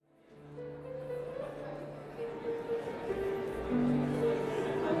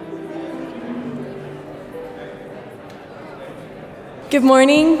Good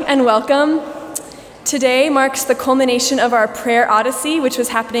morning and welcome. Today marks the culmination of our prayer odyssey, which was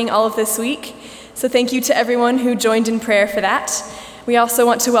happening all of this week. So thank you to everyone who joined in prayer for that. We also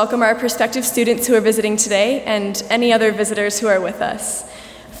want to welcome our prospective students who are visiting today and any other visitors who are with us.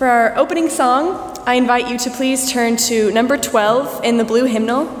 For our opening song, I invite you to please turn to number 12 in the blue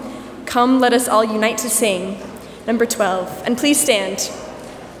hymnal, Come Let Us All Unite to Sing, number 12, and please stand.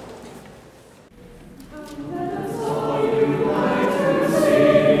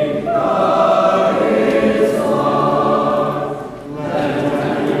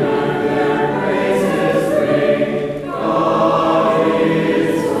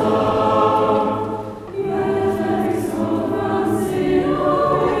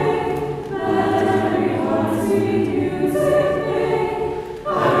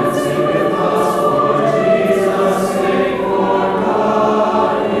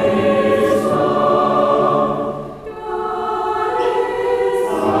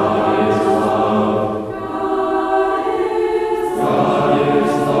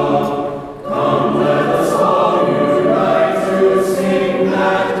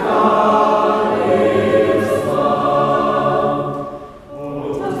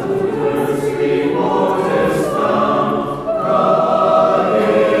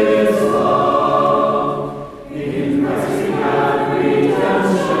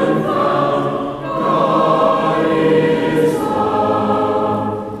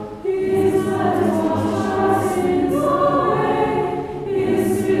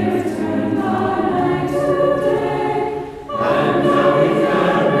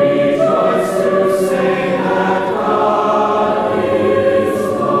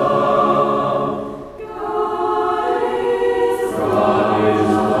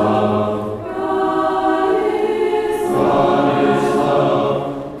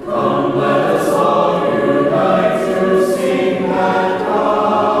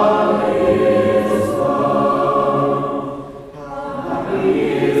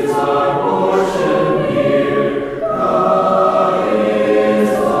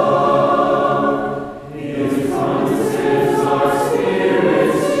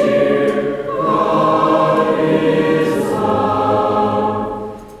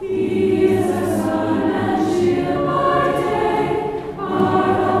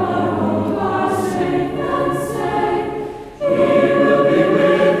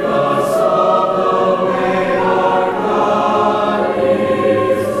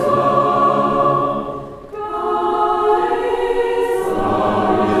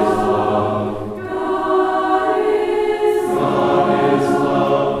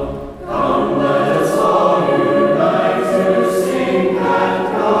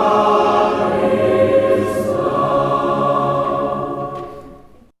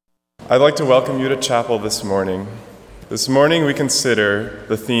 I'd like to welcome you to chapel this morning. This morning we consider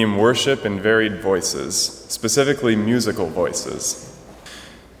the theme Worship in Varied Voices, specifically musical voices.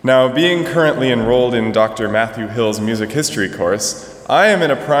 Now, being currently enrolled in Dr. Matthew Hill's music history course, I am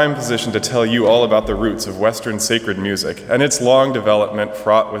in a prime position to tell you all about the roots of Western sacred music and its long development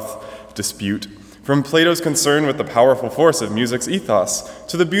fraught with dispute, from Plato's concern with the powerful force of music's ethos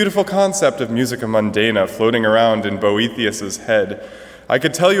to the beautiful concept of musica mundana floating around in Boethius's head. I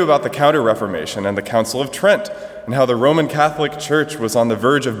could tell you about the Counter-Reformation and the Council of Trent, and how the Roman Catholic Church was on the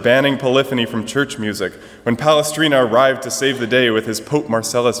verge of banning polyphony from church music when Palestrina arrived to save the day with his Pope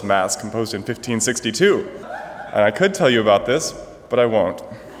Marcellus Mass composed in 1562. And I could tell you about this, but I won't.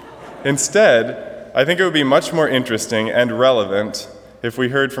 Instead, I think it would be much more interesting and relevant if we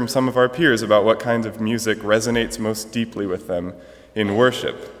heard from some of our peers about what kinds of music resonates most deeply with them in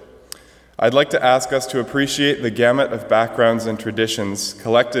worship. I'd like to ask us to appreciate the gamut of backgrounds and traditions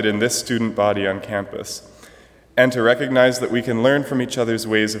collected in this student body on campus, and to recognize that we can learn from each other's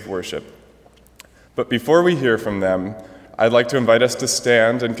ways of worship. But before we hear from them, I'd like to invite us to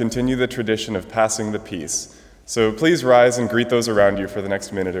stand and continue the tradition of passing the peace. So please rise and greet those around you for the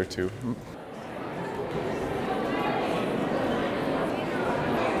next minute or two.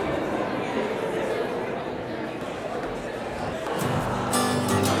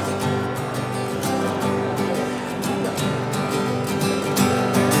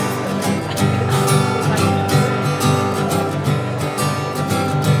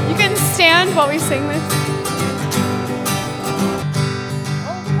 While we sing this.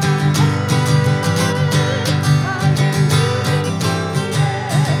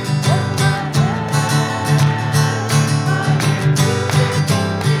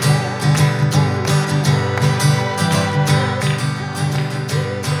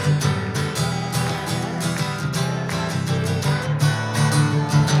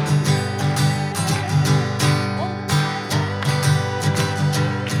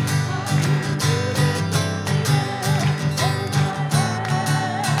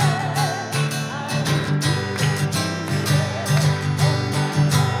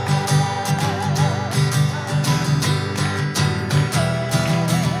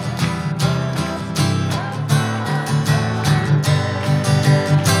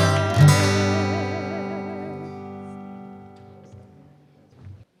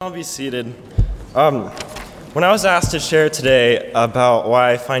 I'll be seated. When I was asked to share today about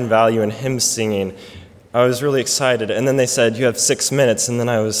why I find value in hymn singing, I was really excited. And then they said, you have 6 minutes. And then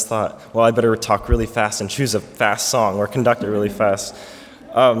I thought, well, I better talk really fast and choose a fast song or conduct it really fast.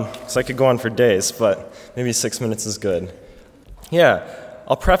 So I could go on for days, but maybe 6 minutes is good. Yeah,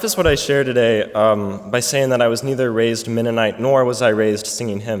 I'll preface what I share today by saying that I was neither raised Mennonite nor was I raised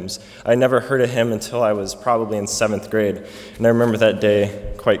singing hymns. I never heard a hymn until I was probably in 7th grade, and I remember that day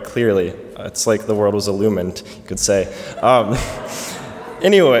quite clearly. It's like the world was illumined, you could say.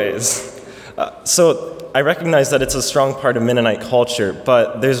 So I recognize that it's a strong part of Mennonite culture,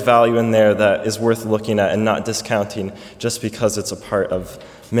 but there's value in there that is worth looking at and not discounting just because it's a part of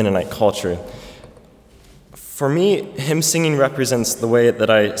Mennonite culture. For me, hymn singing represents the way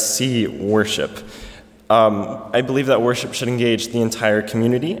that I see worship. I believe that worship should engage the entire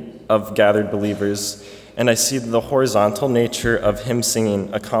community of gathered believers, and I see the horizontal nature of hymn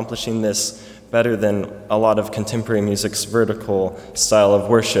singing accomplishing this better than a lot of contemporary music's vertical style of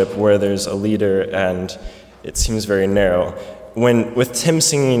worship, where there's a leader and it seems very narrow. With hymn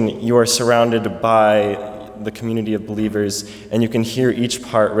singing, you are surrounded by the community of believers, and you can hear each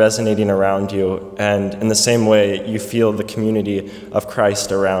part resonating around you, and in the same way, you feel the community of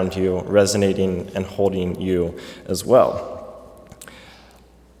Christ around you resonating and holding you as well.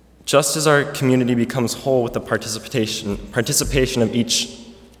 Just as our community becomes whole with the participation of each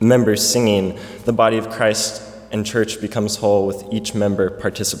member singing, the body of Christ and church becomes whole with each member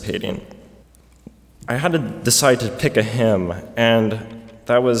participating. I had to decide to pick a hymn, and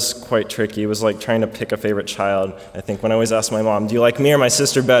that was quite tricky. It was like trying to pick a favorite child. I think when I always ask my mom, do you like me or my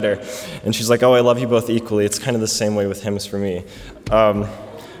sister better? And she's like, oh, I love you both equally. It's kind of the same way with hymns for me.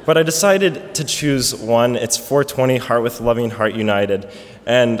 But I decided to choose one. It's 420, Heart with Loving Heart United.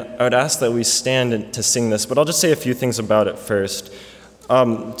 And I would ask that we stand to sing this, but I'll just say a few things about it first.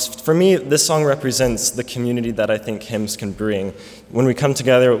 For me, this song represents the community that I think hymns can bring. When we come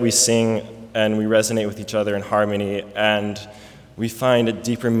together, we sing and we resonate with each other in harmony, and we find a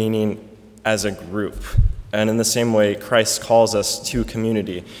deeper meaning as a group. And in the same way, Christ calls us to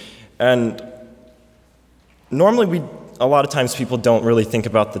community. And normally, a lot of times people don't really think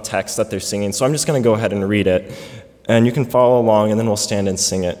about the text that they're singing, so I'm just going to go ahead and read it. And you can follow along, and then we'll stand and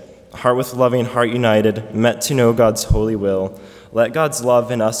sing it. Heart with loving, heart united, met to know God's holy will. Let God's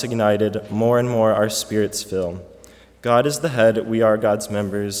love in us ignited, more and more our spirits fill. God is the head, we are God's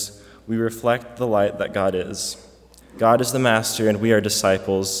members. We reflect the light that God is. God is the master, and we are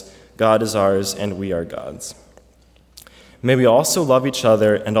disciples. God is ours, and we are God's. May we also love each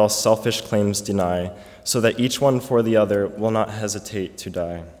other and all selfish claims deny, so that each one for the other will not hesitate to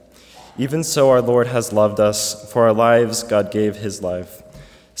die. Even so our Lord has loved us. For our lives God gave his life.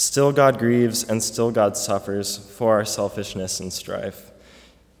 Still God grieves, and still God suffers for our selfishness and strife.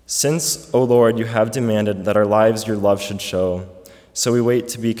 Since, O Lord, you have demanded that our lives your love should show, so we wait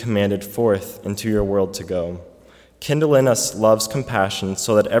to be commanded forth into your world to go. Kindle in us love's compassion,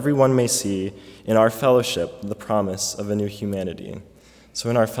 so that everyone may see in our fellowship the promise of a new humanity. So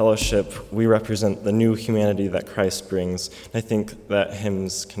in our fellowship, we represent the new humanity that Christ brings. I think that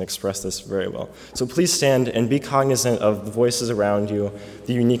hymns can express this very well. So please stand and be cognizant of the voices around you,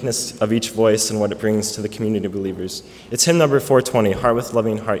 the uniqueness of each voice and what it brings to the community of believers. It's hymn number 420, Heart with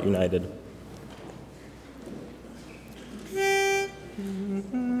Loving, Heart United.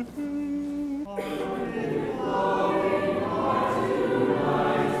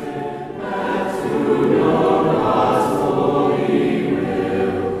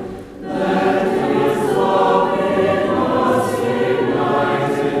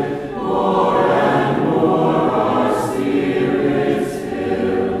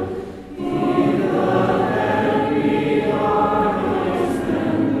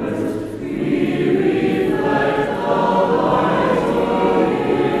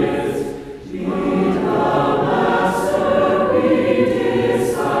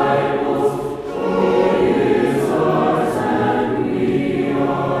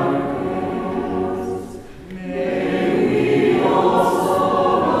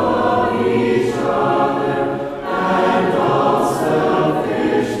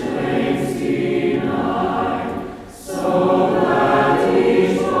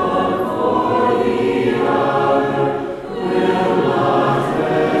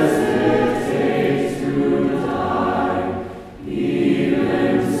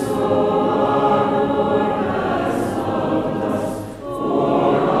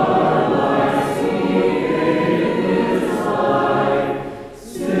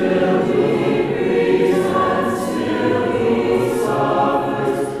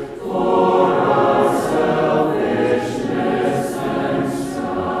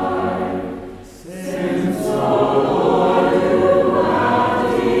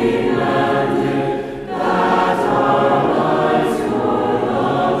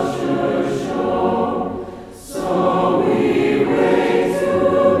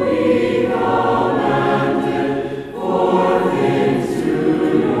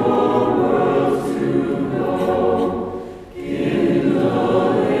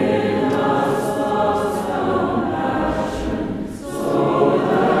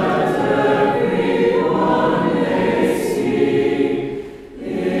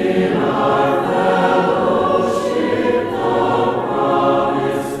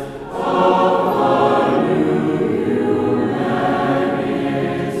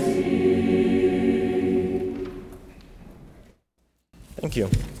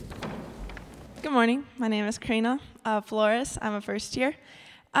 name is Karina Flores. I'm a first year.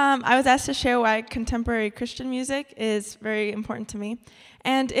 I was asked to share why contemporary Christian music is very important to me,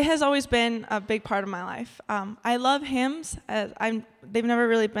 and it has always been a big part of my life. I love hymns. They've never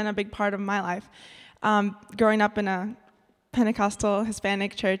really been a big part of my life. Growing up in a Pentecostal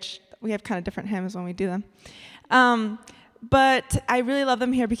Hispanic church, we have kind of different hymns when we do them. But I really love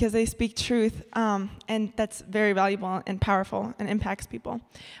them here because they speak truth, and that's very valuable and powerful and impacts people.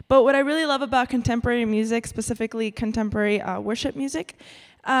 But what I really love about contemporary music, specifically contemporary worship music,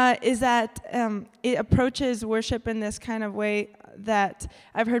 is that it approaches worship in this kind of way that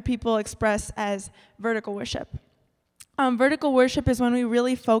I've heard people express as vertical worship. Vertical worship is when we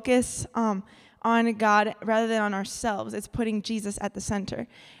really focus on God rather than on ourselves. It's putting Jesus at the center.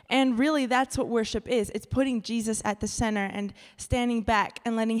 And really, that's what worship is. It's putting Jesus at the center and standing back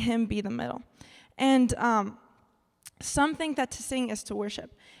and letting him be the middle. And some think that to sing is to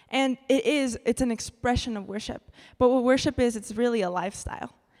worship. And it's an expression of worship. But what worship is, it's really a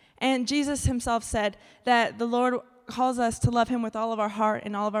lifestyle. And Jesus himself said that the Lord calls us to love him with all of our heart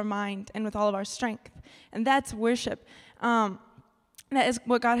and all of our mind and with all of our strength. And that's worship. That is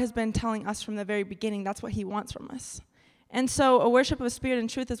what God has been telling us from the very beginning. That's what he wants from us. And so a worship of spirit and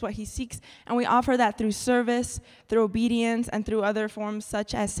truth is what he seeks, and we offer that through service, through obedience, and through other forms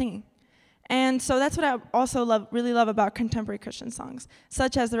such as singing. And so that's what I also really love about contemporary Christian songs,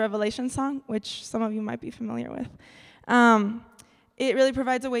 such as the Revelation song, which some of you might be familiar with. It really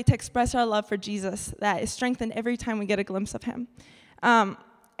provides a way to express our love for Jesus that is strengthened every time we get a glimpse of him.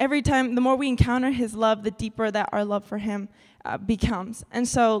 Every time, the more we encounter his love, the deeper that our love for him becomes. And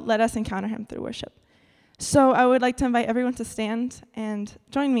so let us encounter him through worship. So I would like to invite everyone to stand and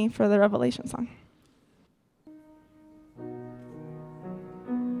join me for the Revelation song.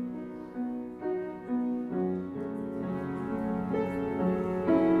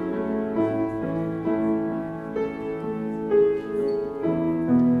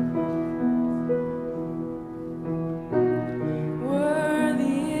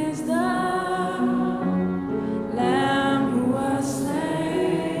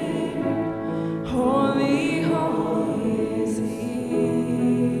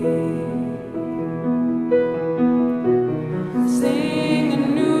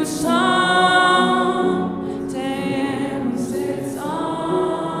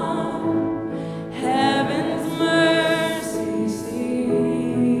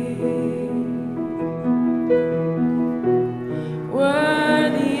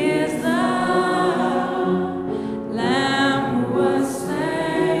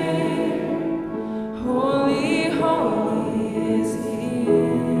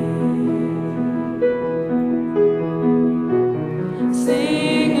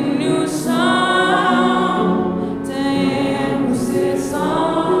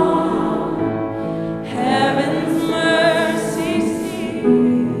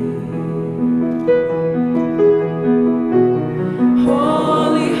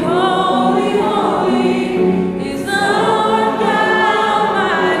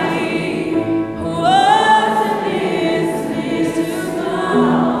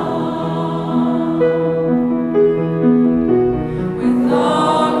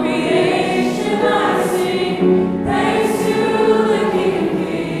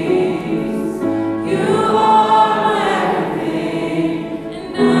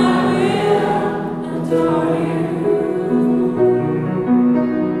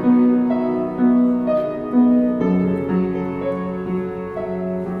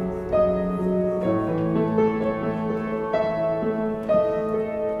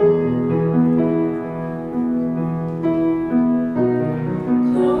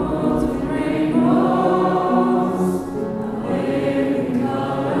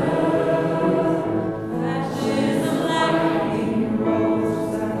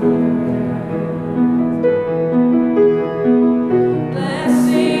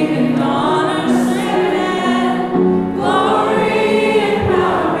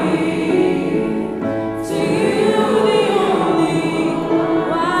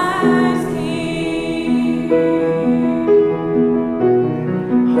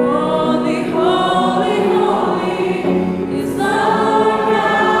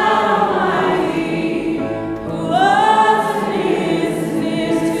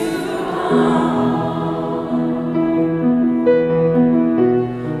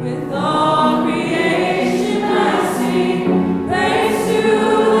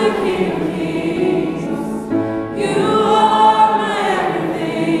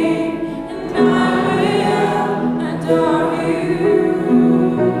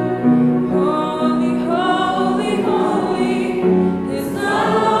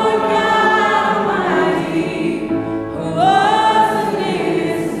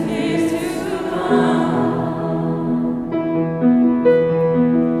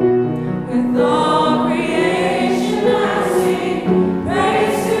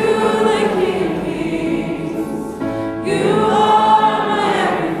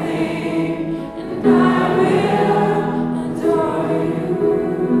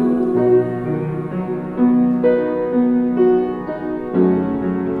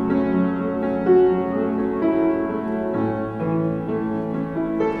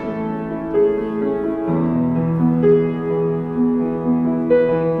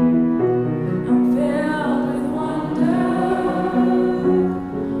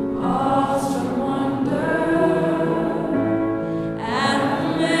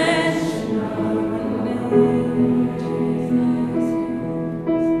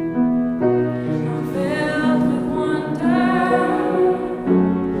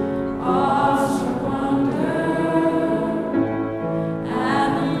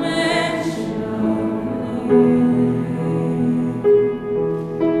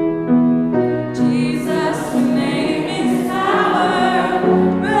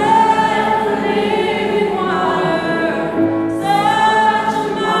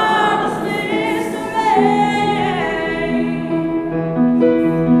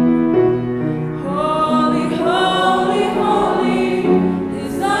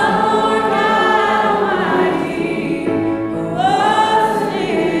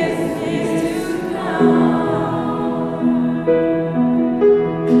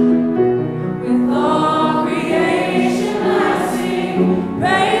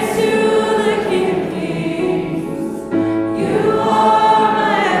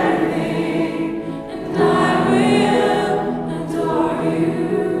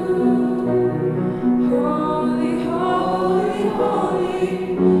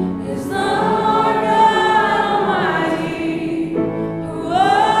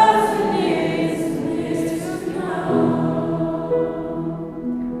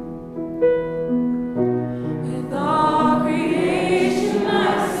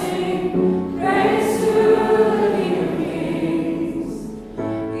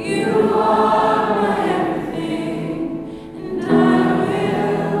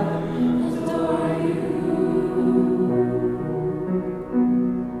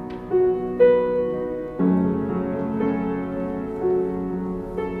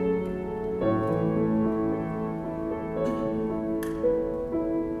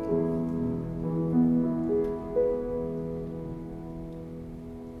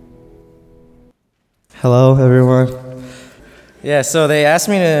 Hello, everyone. Yeah, so they asked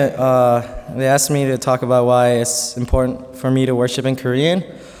me to talk about why it's important for me to worship in Korean,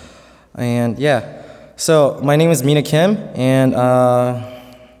 and yeah. So my name is Mina Kim, and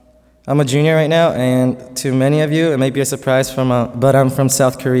I'm a junior right now. And to many of you, it may be a surprise but I'm from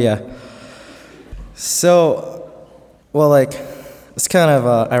South Korea. So, well, like, it's kind of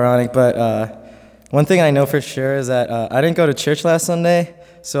ironic, but one thing I know for sure is that I didn't go to church last Sunday.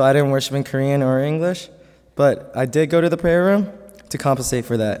 So I didn't worship in Korean or English, but I did go to the prayer room to compensate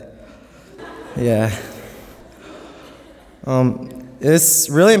for that. Yeah.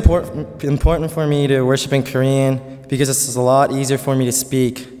 It's really important for me to worship in Korean because it's a lot easier for me to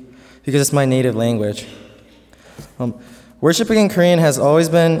speak because it's my native language. Worshiping in Korean has always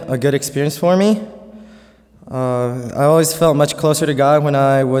been a good experience for me. I always felt much closer to God when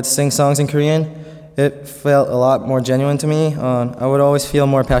I would sing songs in Korean. It felt a lot more genuine to me. I would always feel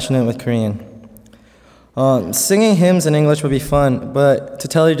more passionate with Korean. Singing hymns in English would be fun, but to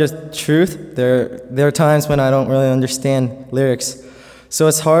tell you the truth, there are times when I don't really understand lyrics. So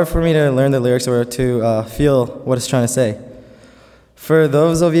it's hard for me to learn the lyrics or to feel what it's trying to say. For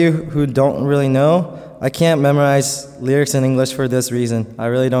those of you who don't really know, I can't memorize lyrics in English for this reason. I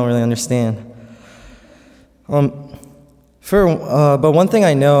really don't really understand. But one thing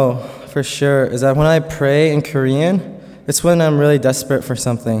I know for sure is that when I pray in Korean, it's when I'm really desperate for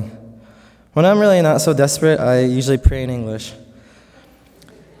something. When I'm really not so desperate, I usually pray in English.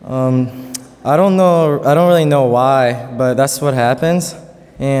 I don't really know why, but that's what happens.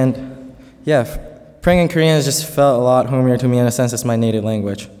 And yeah, praying in Korean has just felt a lot homier to me in a sense it's my native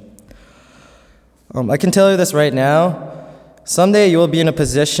language. I can tell you this right now. Someday you will be in a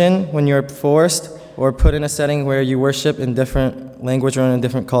position when you're forced or put in a setting where you worship in different language or in a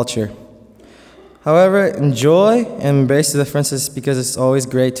different culture. However, enjoy and embrace the differences because it's always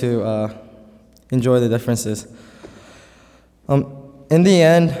great to enjoy the differences. In the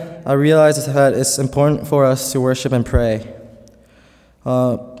end, I realized that it's important for us to worship and pray.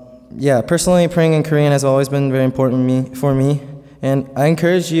 Personally, praying in Korean has always been very important for me, and I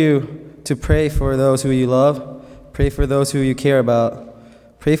encourage you to pray for those who you love, pray for those who you care about,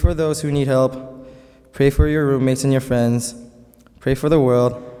 pray for those who need help, pray for your roommates and your friends, pray for the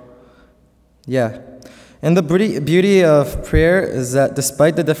world. Yeah. And the beauty of prayer is that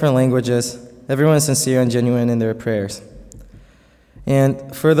despite the different languages, everyone is sincere and genuine in their prayers.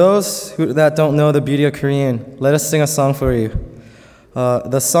 And for those that don't know the beauty of Korean, let us sing a song for you.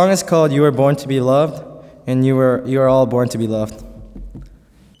 The song is called You Were Born to Be Loved, and you are all born to be loved.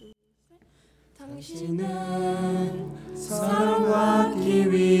 당신은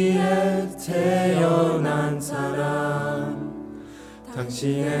사랑받기 위해 태어난 사람,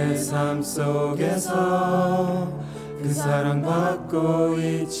 당신의 삶 속에서 그 사랑받고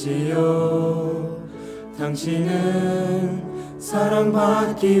있지요. 당신은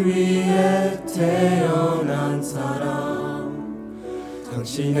사랑받기 위해 태어난 사람,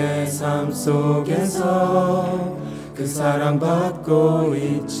 당신의 삶 속에서 그 사랑받고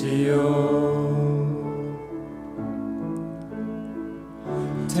있지요.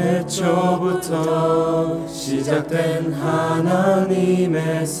 태초부터 시작된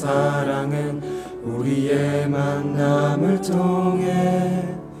하나님의 사랑은 우리의 만남을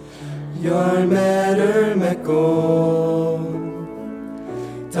통해 열매를 맺고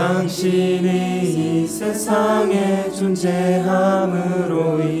당신이 이 세상에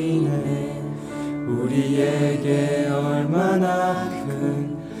존재함으로 인해 우리에게 얼마나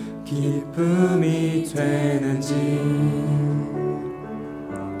큰 기쁨이 되는지.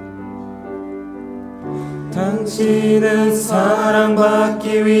 당신은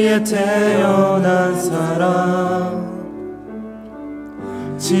사랑받기 위해 태어난 사람,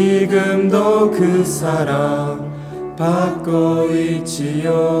 지금도 그 사랑 받고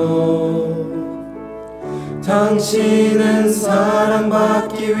있지요. 당신은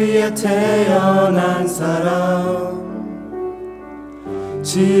사랑받기 위해 태어난 사람,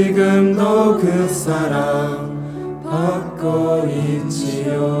 지금도 그 사랑 받고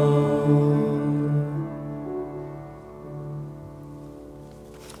있지요.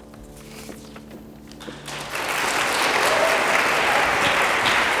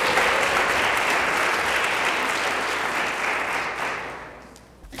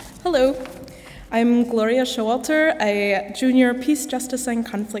 Hello, I'm Gloria Showalter, a junior Peace, Justice, and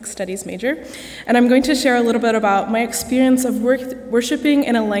Conflict Studies major, and I'm going to share a little bit about my experience of worshiping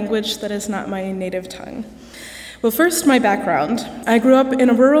in a language that is not my native tongue. Well, first, my background. I grew up in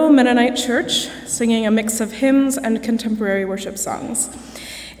a rural Mennonite church, singing a mix of hymns and contemporary worship songs.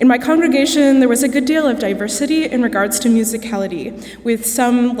 In my congregation, there was a good deal of diversity in regards to musicality, with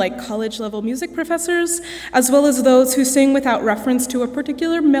some, like college-level music professors, as well as those who sing without reference to a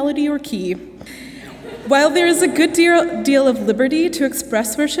particular melody or key. While there is a good deal of liberty to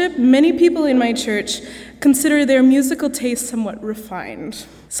express worship, many people in my church consider their musical taste somewhat refined.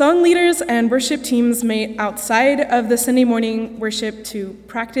 Song leaders and worship teams meet outside of the Sunday morning worship to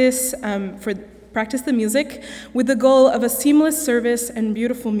practice the music with the goal of a seamless service and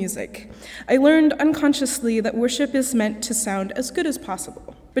beautiful music. I learned unconsciously that worship is meant to sound as good as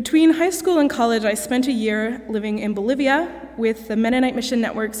possible. Between high school and college, I spent a year living in Bolivia with the Mennonite Mission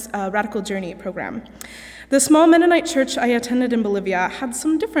Network's Radical Journey program. The small Mennonite church I attended in Bolivia had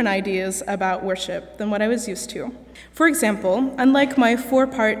some different ideas about worship than what I was used to. For example, unlike my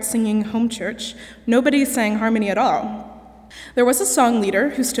 4-part singing home church, nobody sang harmony at all. There was a song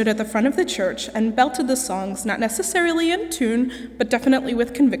leader who stood at the front of the church and belted the songs, not necessarily in tune, but definitely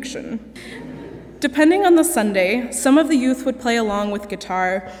with conviction. Depending on the Sunday, some of the youth would play along with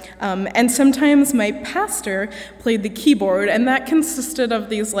guitar, and sometimes my pastor played the keyboard, and that consisted of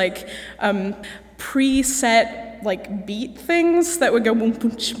these preset beat things that would go boom,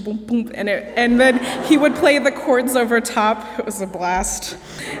 boom, boom, boom, and then he would play the chords over top. It was a blast.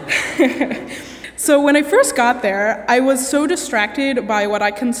 So when I first got there, I was so distracted by what I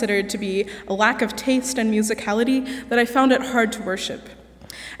considered to be a lack of taste and musicality that I found it hard to worship.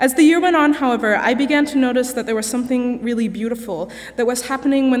 As the year went on, however, I began to notice that there was something really beautiful that was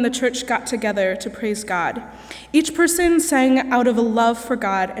happening when the church got together to praise God. Each person sang out of a love for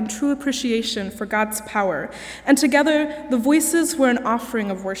God and true appreciation for God's power, and together the voices were an offering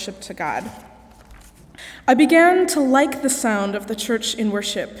of worship to God. I began to like the sound of the church in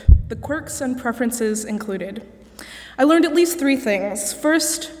worship, the quirks and preferences included. I learned at least 3 things.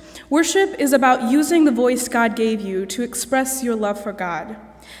 First, worship is about using the voice God gave you to express your love for God.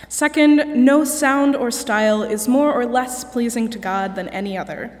 Second, no sound or style is more or less pleasing to God than any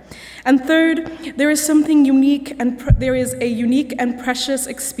other. And third, there is a unique and precious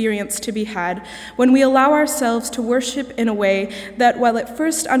experience to be had when we allow ourselves to worship in a way that, while at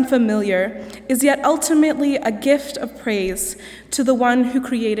first unfamiliar, is yet ultimately a gift of praise to the one who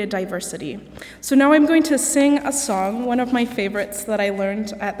created diversity. So now I'm going to sing a song, one of my favorites that I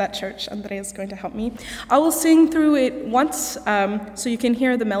learned at that church. Andrea is going to help me. I will sing through it once so you can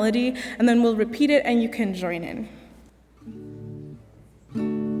hear the melody, and then we'll repeat it and you can join in.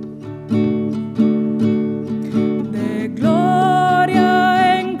 De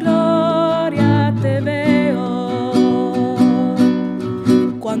gloria en gloria te veo,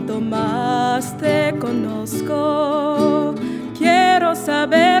 cuanto más te conozco, quiero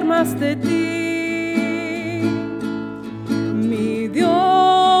saber más de ti. Mi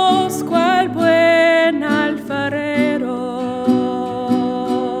Dios, cual buen alfarero,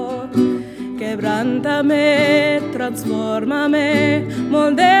 quebrántame, transfórmame,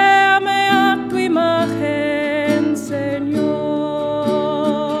 moldéame a tu imagen, Señor.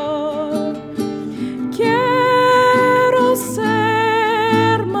 Quiero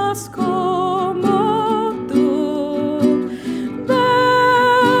ser más como tú,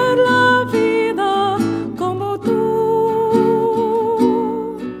 ver la vida como tú,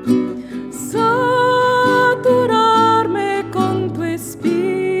 saturarme con tu espíritu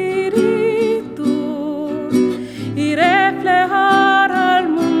y reflejar al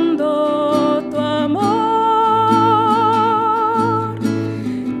mundo tu amor.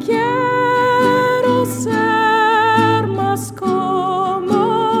 Quiero ser más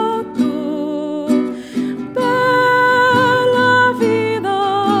como tú, ver la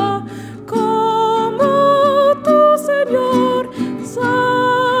vida como tú, Señor,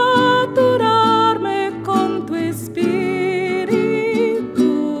 saturarme con tu espíritu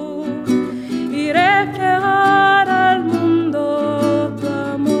y reflejar al mundo tu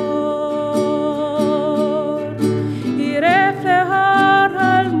amor, y reflejar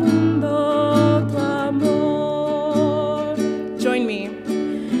al mundo tu amor. Join me.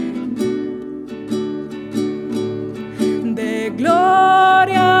 De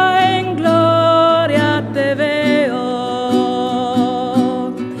gloria en gloria te veo,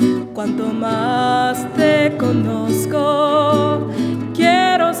 cuanto más te conozco,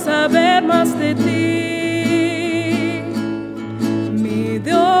 quiero saber más de ti. Mi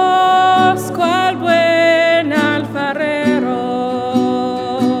Dios, cual buen alfarero,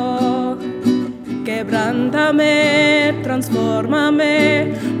 quebrántame,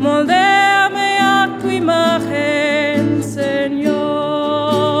 transfórmame, moldéame a tu imagen, Señor.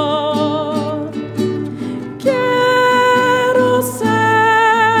 Quiero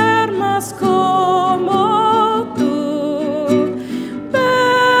ser más como tú,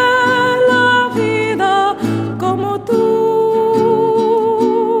 ver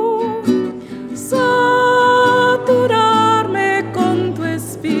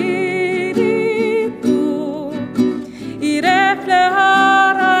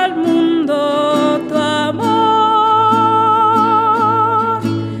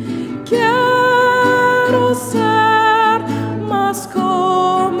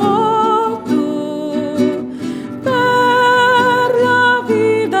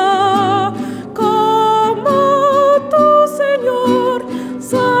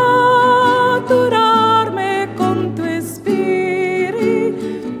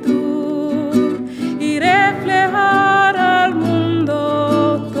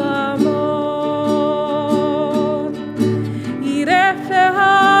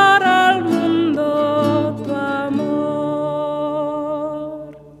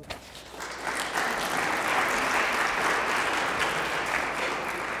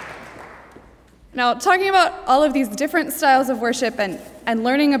Now, talking about all of these different styles of worship and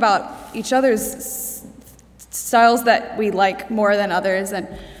learning about each other's styles that we like more than others, and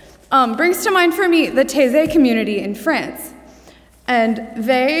brings to mind for me the Taizé community in France. And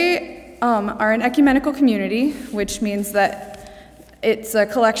they are an ecumenical community, which means that it's a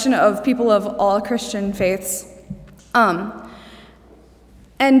collection of people of all Christian faiths. And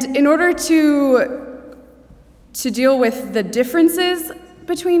in order to deal with the differences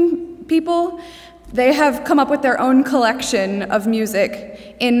between people, they have come up with their own collection of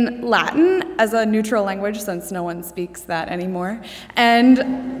music in Latin as a neutral language, since no one speaks that anymore, and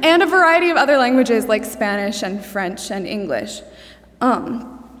a variety of other languages like Spanish and French and English.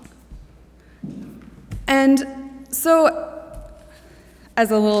 And so,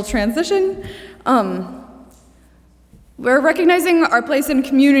 as a little transition, we're recognizing our place in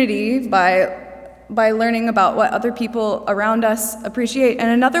community by learning about what other people around us appreciate. And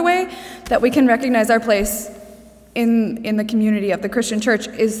another way that we can recognize our place in the community of the Christian church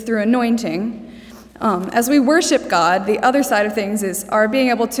is through anointing. As we worship God, the other side of things is our being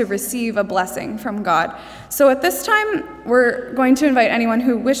able to receive a blessing from God. So at this time, we're going to invite anyone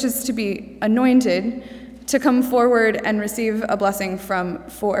who wishes to be anointed to come forward and receive a blessing from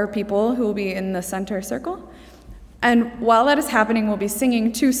 4 people who will be in the center circle. And while that is happening, we'll be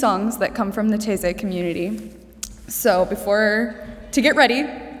singing 2 songs that come from the Taizé community. So to get ready,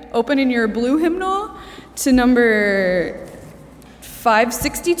 open in your blue hymnal to number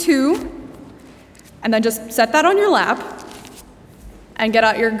 562, and then just set that on your lap, and get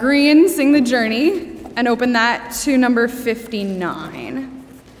out your green Sing the Journey, and open that to number 59.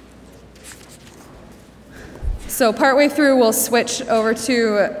 So partway through, we'll switch over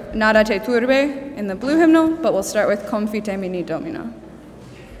to Nada te turbe in the blue hymnal, but we'll start with Confite mini Domino.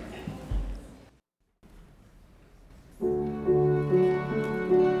 Thank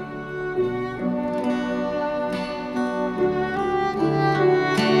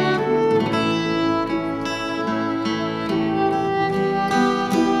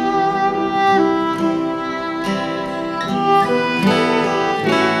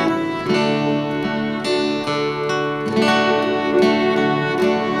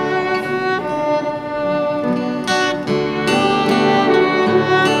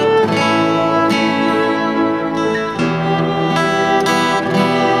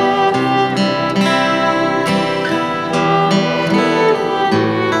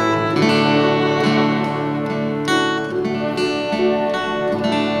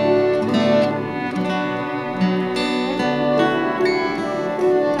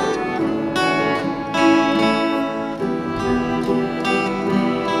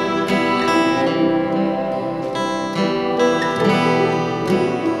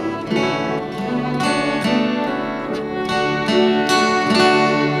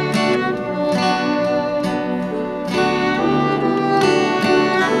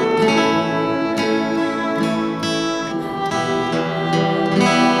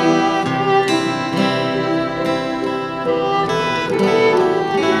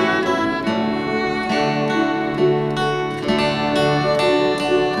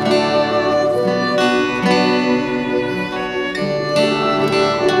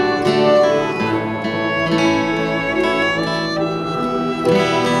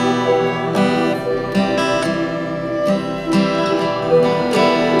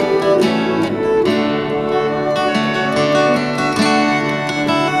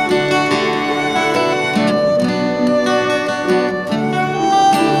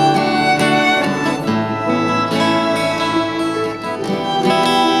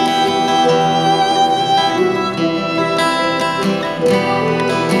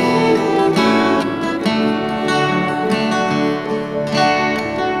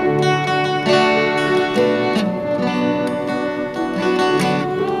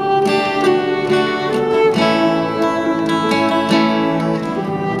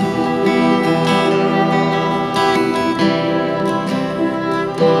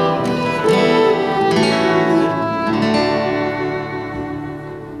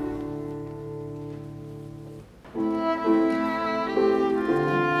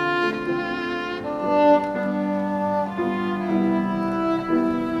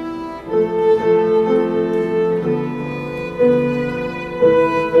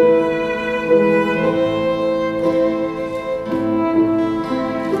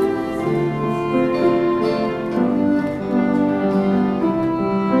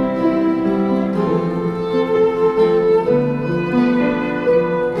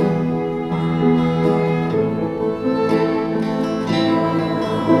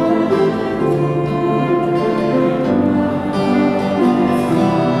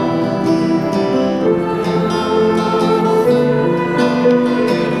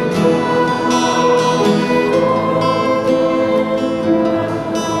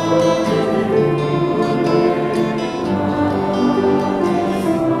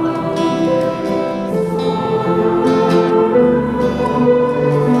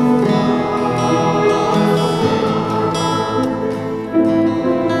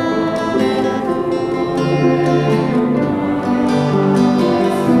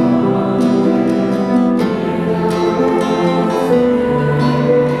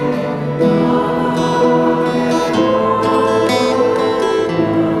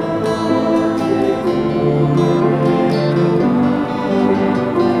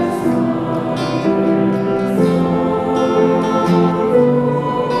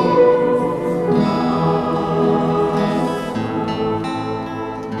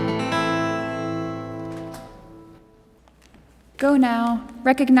Go now,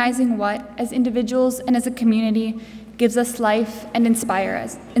 recognizing what, as individuals and as a community, gives us life and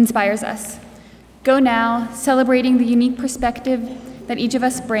inspires us. Go now, celebrating the unique perspective that each of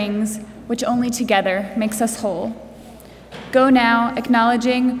us brings, which only together makes us whole. Go now,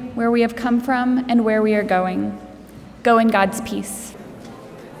 acknowledging where we have come from and where we are going. Go in God's peace.